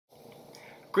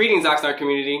Greetings, Oxnard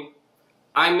community.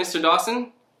 I'm Mr.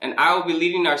 Dawson, and I will be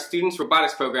leading our students'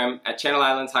 robotics program at Channel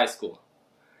Islands High School.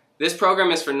 This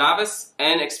program is for novice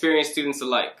and experienced students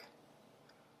alike.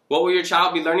 What will your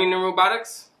child be learning in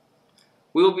robotics?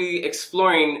 We will be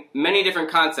exploring many different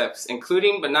concepts,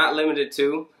 including but not limited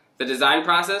to the design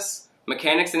process,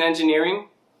 mechanics and engineering,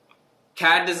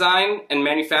 CAD design and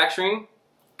manufacturing,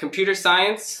 computer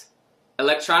science,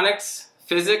 electronics,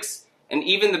 physics, and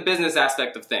even the business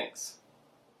aspect of things.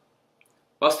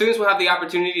 While students will have the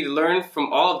opportunity to learn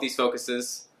from all of these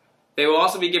focuses, they will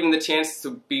also be given the chance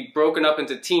to be broken up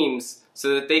into teams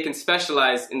so that they can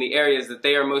specialize in the areas that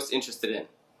they are most interested in.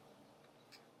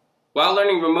 While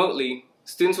learning remotely,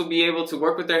 students will be able to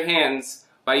work with their hands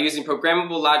by using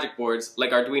programmable logic boards like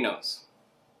Arduinos.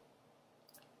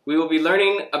 We will be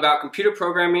learning about computer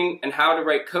programming and how to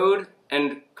write code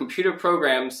and computer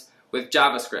programs with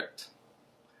JavaScript.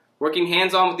 Working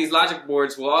hands-on with these logic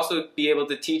boards will also be able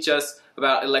to teach us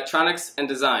about electronics and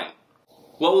design.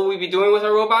 What will we be doing with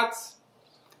our robots?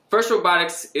 First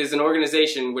Robotics is an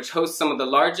organization which hosts some of the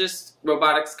largest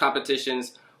robotics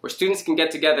competitions where students can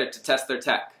get together to test their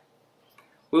tech.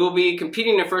 We will be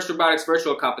competing in First Robotics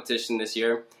virtual competition this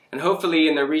year, and hopefully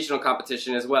in their regional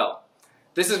competition as well.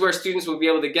 This is where students will be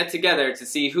able to get together to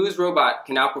see whose robot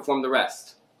can outperform the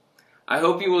rest. I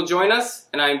hope you will join us,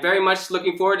 and I am very much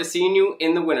looking forward to seeing you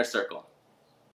in the winner's circle.